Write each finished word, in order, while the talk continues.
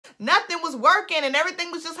nothing was working and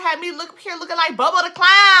everything was just had me look here looking like Bubba the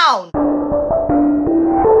Clown.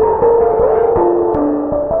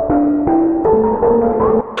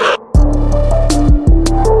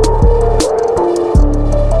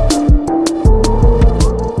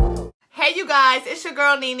 Hey you guys, it's your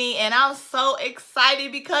girl Nene and I'm so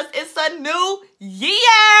excited because it's a new year.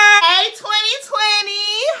 Hey 2020,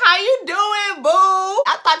 how you doing, boo?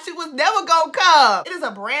 I thought you was never gonna come. It is a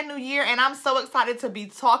brand new year and I'm so excited to be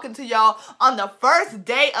talking to y'all on the first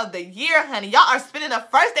day of the year, honey. Y'all are spending the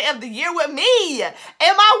first day of the year with me and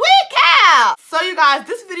my wig cap. So you guys,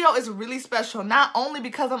 this video is really special, not only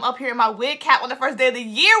because I'm up here in my wig cap on the first day of the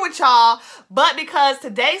year with y'all, but because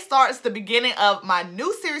today starts the beginning of my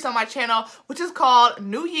new series on my channel, which is called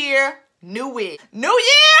New Year, New Wig. New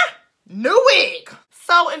Year, New Wig.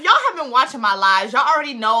 So if y'all have been watching my lives, y'all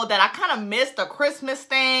already know that I kind of missed the Christmas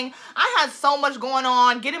thing. I had so much going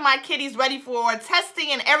on, getting my kitties ready for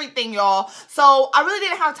testing and everything, y'all. So I really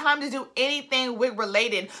didn't have time to do anything wig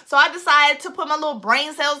related. So I decided to put my little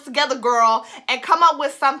brain cells together, girl, and come up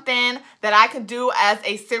with something that I could do as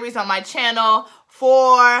a series on my channel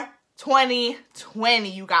for 2020,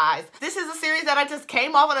 you guys. This is a series that I just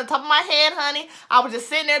came off on the top of my head, honey. I was just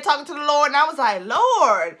sitting there talking to the Lord and I was like,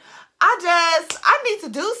 Lord, I need to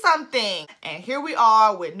do something. And here we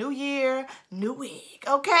are with New Year, New Wig,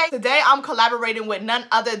 okay? Today I'm collaborating with none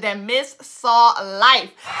other than Miss SAWLIFE.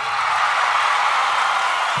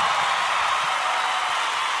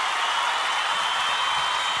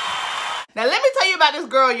 Now let me tell you about this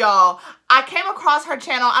girl, y'all. I came across her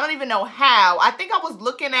channel, I don't even know how. I think I was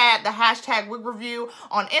looking at the hashtag wig review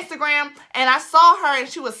on Instagram and I saw her and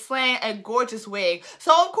she was slaying a gorgeous wig.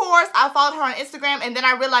 So of course I followed her on Instagram and then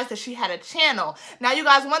I realized that she had a channel. Now you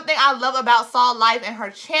guys, one thing I love about SAWLIFE and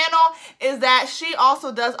her channel is that she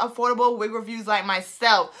also does affordable wig reviews like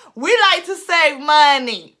myself. We like to save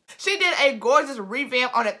money. She did a gorgeous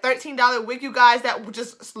revamp on a $13 wig, you guys, that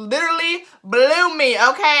just literally blew me, okay?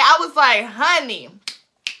 I was like, honey,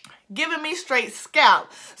 giving me straight scalp.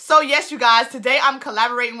 So yes, you guys, today I'm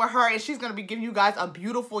collaborating with her and she's going to be giving you guys a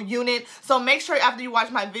beautiful unit. So make sure after you watch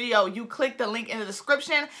my video, you click the link in the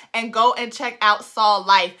description and go and check out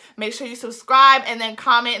SAWLIFE. Make sure you subscribe and then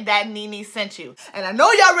comment that Nene sent you. And I know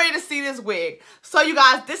y'all ready to see this wig. So you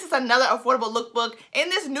guys, this is another affordable lookbook. In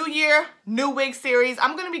this New Year, New Wig series,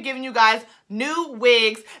 I'm going to be giving you guys new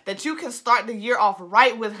wigs that you can start the year off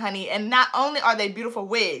right with, honey. And not only are they beautiful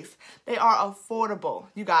wigs, they are affordable,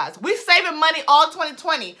 you guys. We're saving money all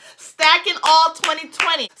 2020, stacking all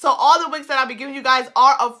 2020. So all the wigs that I'll be giving you guys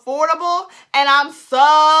are affordable and I'm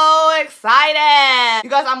so excited. You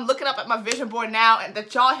guys, I'm looking up at my vision board now and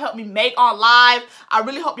that y'all helped me make on live. I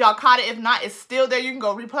really hope y'all caught it. If not, it's still there. You can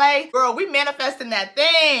go replay. Girl, we manifesting that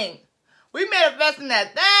thing. We manifesting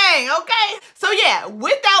that thing, okay? So yeah,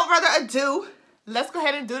 without further ado, let's go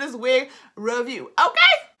ahead and do this wig review, okay?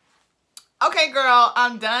 Okay, girl,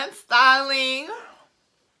 I'm done styling.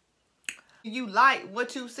 Do you like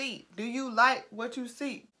what you see? Do you like what you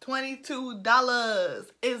see? $22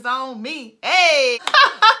 is on me, hey!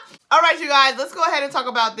 All right, you guys, let's go ahead and talk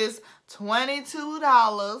about this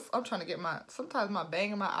 $22. I'm trying to get sometimes my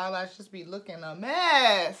bang and my eyelash just be looking a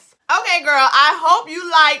mess. Okay, girl, I hope you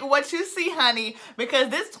like what you see, honey, because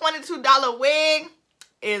this $22 wig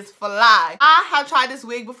is fly. I have tried this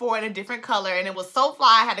wig before in a different color and it was so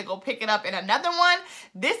fly I had to go pick it up in another one.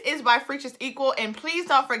 This is by Freetress and please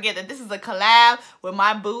don't forget that this is a collab with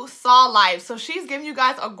my boo SAWLIFE. So she's giving you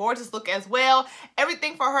guys a gorgeous look as well.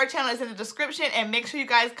 Everything for her channel is in the description and make sure you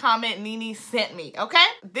guys comment Nene sent me, okay?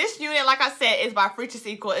 This unit, like I said, is by Freetress.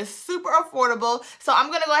 It's super affordable. So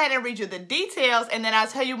I'm gonna go ahead and read you the details and then I'll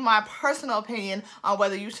tell you my personal opinion on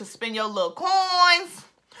whether you should spend your little coins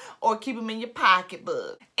or keep them in your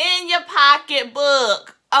pocketbook. In your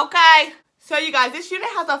pocketbook, okay? So you guys, this unit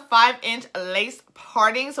has a 5-inch lace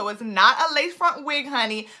parting, so it's not a lace front wig,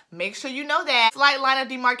 honey. Make sure you know that. Slight line of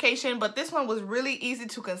demarcation, but this one was really easy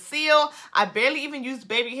to conceal. I barely even used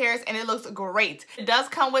baby hairs and it looks great. It does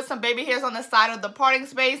come with some baby hairs on the side of the parting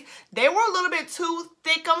space. They were a little bit too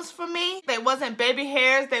thickums for me. They wasn't baby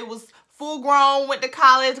hairs, they was full grown, went to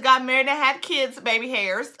college, got married and had kids, baby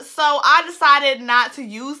hairs. So I decided not to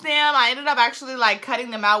use them. I ended up actually like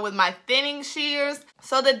cutting them out with my thinning shears.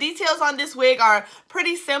 So the details on this wig are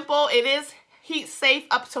pretty simple. It is heat safe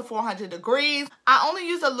up to 400 degrees. I only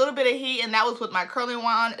used a little bit of heat and that was with my curling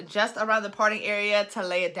wand just around the parting area to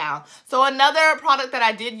lay it down. So another product that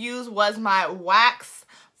I did use was my wax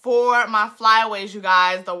for my flyaways, you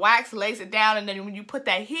guys. The wax lays it down and then when you put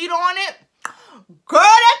that heat on it, girl,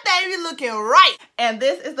 that thing be looking right. And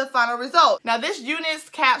this is the final result. Now this unit's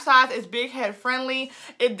cap size is big head friendly.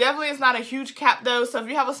 It definitely is not a huge cap though, so if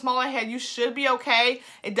you have a smaller head, you should be okay.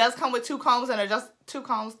 It does come with 2 combs and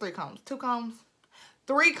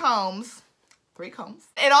three combs.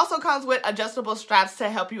 It also comes with adjustable straps to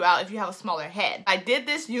help you out if you have a smaller head. I did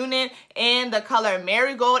this unit in the color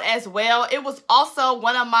Marigold as well. It was also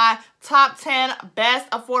one of my top 10 best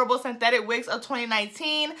affordable synthetic wigs of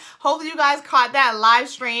 2019. Hopefully you guys caught that live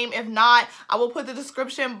stream. If not, I will put the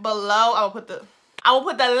description below. I will put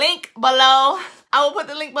the link below. I will put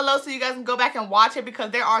the link below so you guys can go back and watch it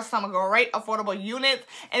because there are some great affordable units.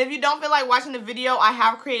 And if you don't feel like watching the video, I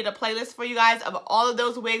have created a playlist for you guys of all of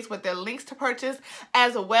those wigs with their links to purchase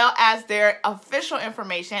as well as their official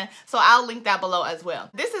information. So I'll link that below as well.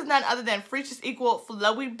 This is none other than Freetress equal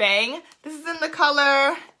Flowy Bang. This is in the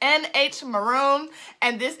color NH Maroon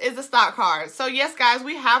and this is the stock card. So yes guys,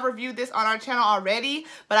 we have reviewed this on our channel already,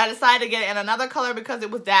 but I decided to get it in another color because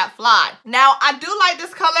it was that fly. Now I do like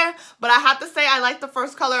this color, but I have to say I like the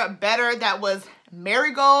first color better. That was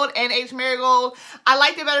Marigold, NH Marigold. I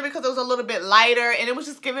liked it better because it was a little bit lighter and it was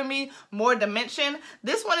just giving me more dimension.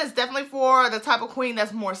 This one is definitely for the type of queen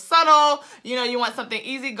that's more subtle. You know, you want something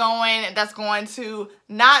easy going that's going to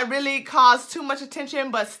not really cause too much attention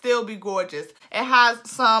but still be gorgeous. It has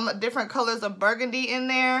some different colors of burgundy in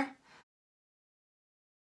there.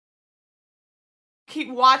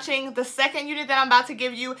 Keep watching. The second unit that I'm about to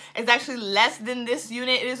give you is actually less than this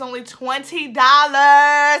unit. It is only $20 and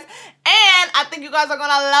I think you guys are gonna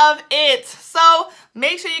love it. So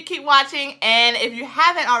make sure you keep watching, and if you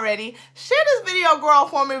haven't already, share this video, girl,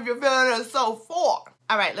 for me if you're feeling it so far.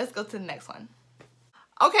 All right, let's go to the next one.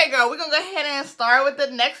 Okay, girl, we're gonna go ahead and start with the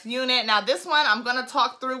next unit. Now this one I'm gonna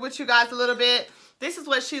talk through with you guys a little bit. This is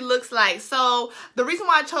what she looks like. So the reason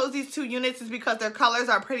why I chose these 2 units is because their colors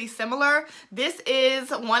are pretty similar. This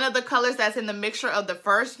is one of the colors that's in the mixture of the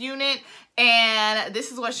first unit, and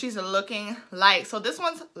this is what she's looking like. So this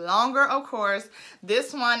one's longer, of course.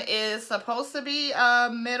 This one is supposed to be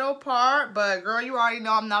a middle part, but girl, you already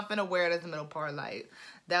know I'm not gonna wear it as a middle part. Like,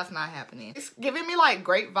 that's not happening. It's giving me like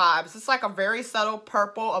grape vibes. It's like a very subtle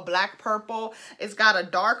purple, a black purple. It's got a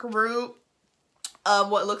dark root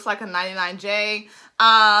of what looks like a 99J.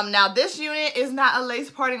 Now this unit is not a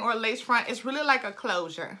lace parting or a lace front. It's really like a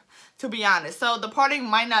closure, to be honest. So the parting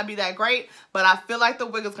might not be that great, but I feel like the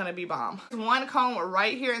wig is gonna be bomb. One comb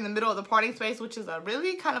right here in the middle of the parting space, which is a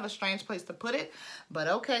really kind of a strange place to put it, but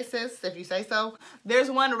okay sis, if you say so.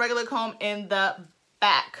 There's one regular comb in the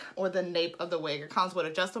back or the nape of the wig. It comes with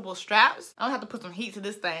adjustable straps. I don't have to put some heat to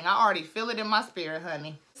this thing. I already feel it in my spirit,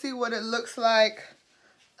 honey. See what it looks like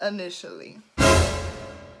initially.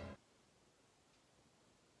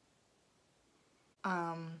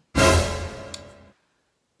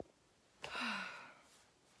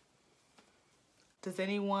 Does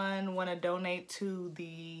anyone want to donate to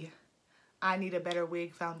the I Need a Better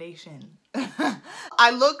Wig Foundation?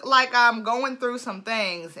 I look like I'm going through some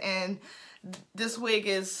things, and this wig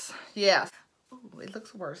is, yeah. Ooh, it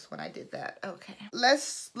looks worse when I did that. Okay.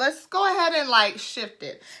 Let's go ahead and like shift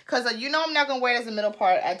it. Because you know I'm not going to wear it as a middle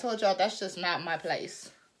part. I told y'all that's just not my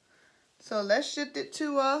place. So let's shift it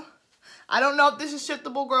to a... I don't know if this is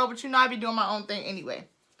shiftable, girl, but you know I be doing my own thing anyway.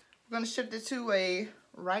 We're going to shift it to a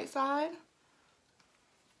right side.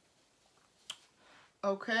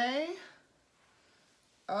 Okay.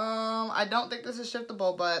 I don't think this is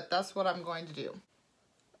shiftable, but that's what I'm going to do.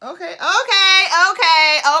 Okay. I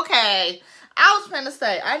was trying to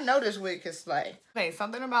say, I know this wig can slay. Okay,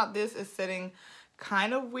 something about this is sitting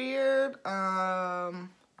kind of weird.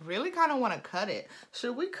 Really kind of want to cut it.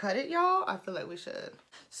 Should we cut it, y'all? I feel like we should.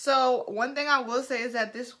 So one thing I will say is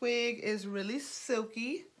that this wig is really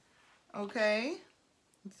silky. Okay,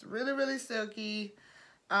 it's really silky.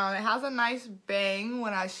 It has a nice bang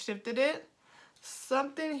when I shifted it.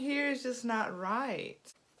 Something here is just not right.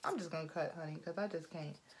 I'm just gonna cut, honey, because I just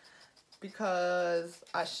can't. Because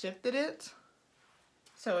I shifted it.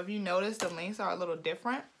 So if you notice, the lengths are a little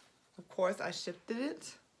different. Of course, I shifted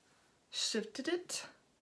it.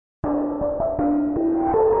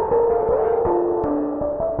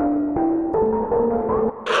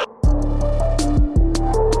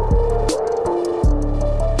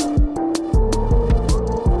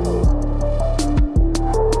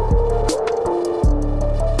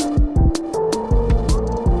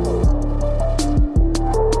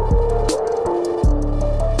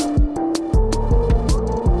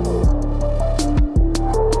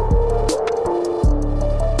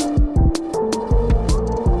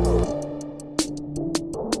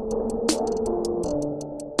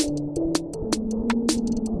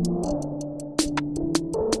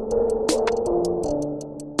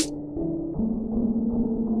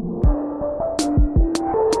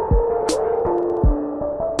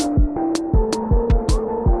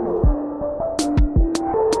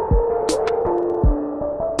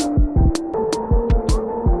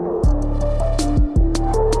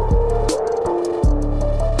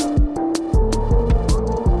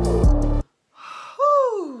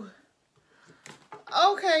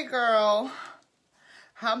 Okay, girl.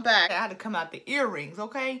 I'm back. I had to come out the earrings,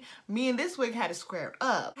 okay? Me and this wig had to square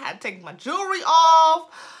up. I had to take my jewelry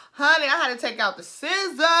off. Honey, I had to take out the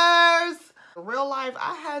scissors. In real life,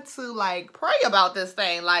 I had to, like, pray about this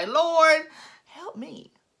thing. Like, Lord, help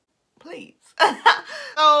me, please.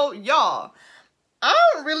 So, y'all,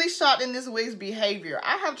 I'm really shocked in this wig's behavior.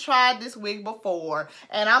 I have tried this wig before,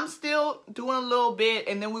 and I'm still doing a little bit,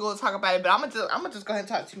 and then we're going to talk about it. But I'm gonna just go ahead and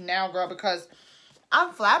talk to you now, girl, because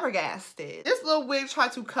I'm flabbergasted. This little wig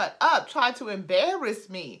tried to cut up, tried to embarrass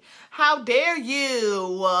me. How dare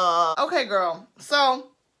you? Okay, girl. So,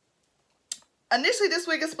 initially, this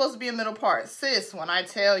wig is supposed to be a middle part. Sis, when I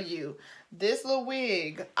tell you, this little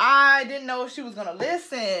wig, I didn't know if she was going to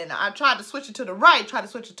listen. I tried to switch it to the right, tried to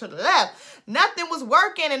switch it to the left. Nothing was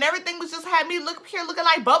working, and everything was just had me look up here looking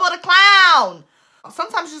like Bubba the Clown.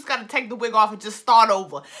 Sometimes you just got to take the wig off and just start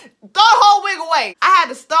over. Throw the whole wig away. I had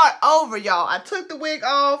to start over, y'all. I took the wig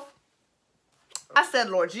off. I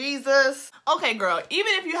said, Lord Jesus. Okay, girl,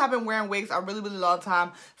 even if you have been wearing wigs a really, really long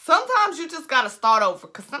time, sometimes you just got to start over,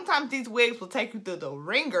 because sometimes these wigs will take you through the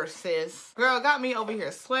ringer, sis. Girl, got me over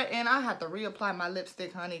here sweating. I had to reapply my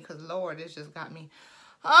lipstick, honey, because, Lord, this just got me.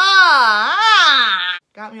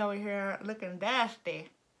 Got me over here looking dusty.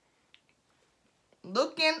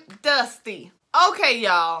 Looking dusty. Okay,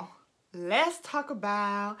 y'all, let's talk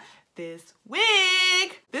about this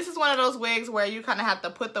wig. This is one of those wigs where you kind of have to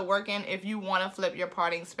put the work in if you want to flip your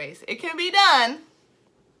parting space. It can be done.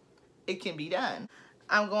 It can be done.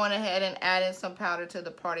 I'm going ahead and adding some powder to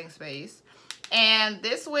the parting space. And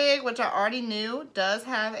this wig, which I already knew, does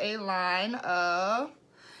have a line of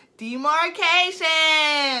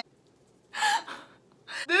demarcation.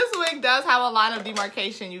 This wig does have a line of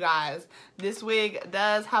demarcation, you guys. This wig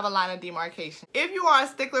does have a line of demarcation. If you are a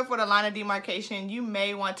stickler for the line of demarcation, you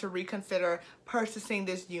may want to reconsider purchasing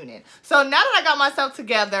this unit. So now that I got myself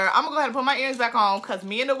together, I'm gonna go ahead and put my earrings back on because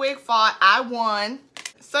me and the wig fought. I won.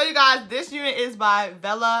 So you guys, this unit is by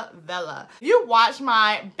Vella. If you watch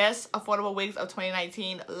my best affordable wigs of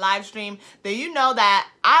 2019 live stream, then you know that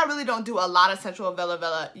I really don't do a lot of Sensual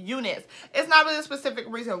Vella units. It's not really a specific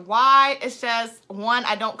reason why. It's just, one,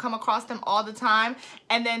 I don't come across them all the time,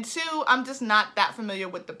 and then two, I'm just not that familiar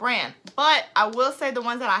with the brand. But I will say the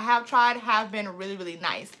ones that I have tried have been really, really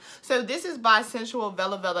nice. So this is by Sensual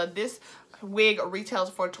Vella. This wig retails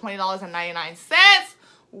for $20.99.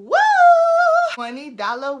 Woo!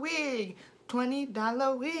 $20 wig.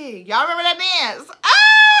 $20 wig. Y'all remember that dance?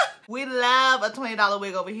 We love a $20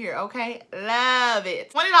 wig over here, okay? Love it.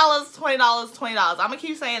 $20, $20, $20. I'm gonna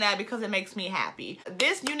keep saying that because it makes me happy.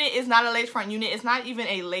 This unit is not a lace front unit. It's not even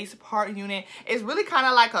a lace part unit. It's really kind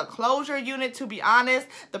of like a closure unit, to be honest.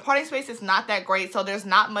 The parting space is not that great, so there's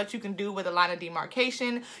not much you can do with a line of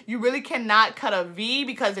demarcation. You really cannot cut a V,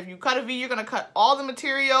 because if you cut a V, you're gonna cut all the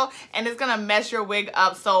material and it's gonna mess your wig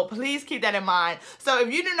up. So please keep that in mind. So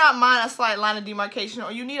if you do not mind a slight line of demarcation,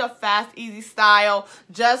 or you need a fast, easy style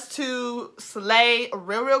just to slay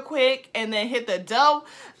real quick and then hit the dough,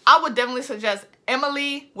 I would definitely suggest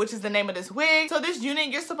Emily, which is the name of this wig. So this unit,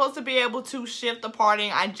 you're supposed to be able to shift the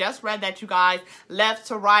parting. I just read that, you guys, left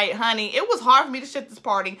to right. Honey, it was hard for me to shift this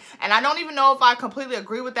parting, and I don't even know if I completely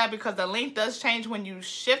agree with that, because the length does change when you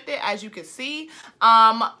shift it, as you can see.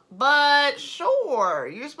 But sure,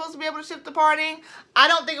 you're supposed to be able to shift the parting. I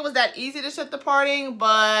don't think it was that easy to shift the parting,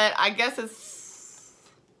 but I guess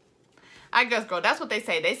girl, that's what they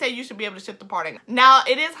say. They say you should be able to shift the parting. Now,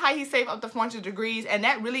 it is high heat safe up to 400 degrees, and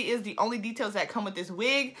that really is the only details that come with this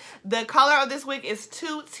wig. The color of this wig is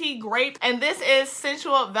 2T Grape, and this is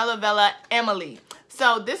Sensual Vella Emily.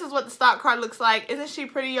 So this is what the stock card looks like. Isn't she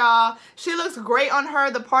pretty, y'all? She looks great on her.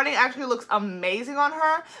 The parting actually looks amazing on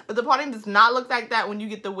her, but the parting does not look like that when you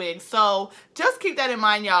get the wig. So just keep that in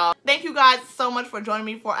mind, y'all. Thank you guys so much for joining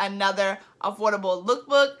me for another affordable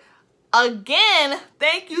lookbook. Again,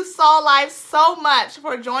 thank you SAWLIFE so much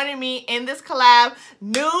for joining me in this collab.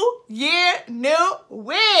 New year, new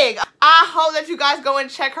wig. I hope that you guys go and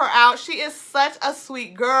check her out. She is such a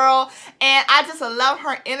sweet girl, and I just love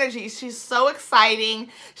her energy. She's so exciting.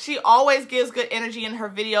 She always gives good energy in her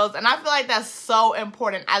videos, and I feel like that's so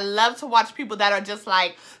important. I love to watch people that are just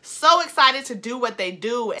like so excited to do what they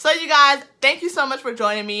do. So you guys, thank you so much for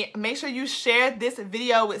joining me. Make sure you share this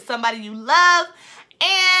video with somebody you love.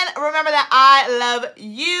 And remember that I love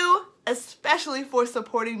you, especially for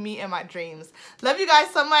supporting me in my dreams. Love you guys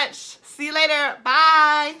so much. See you later.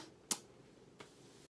 Bye.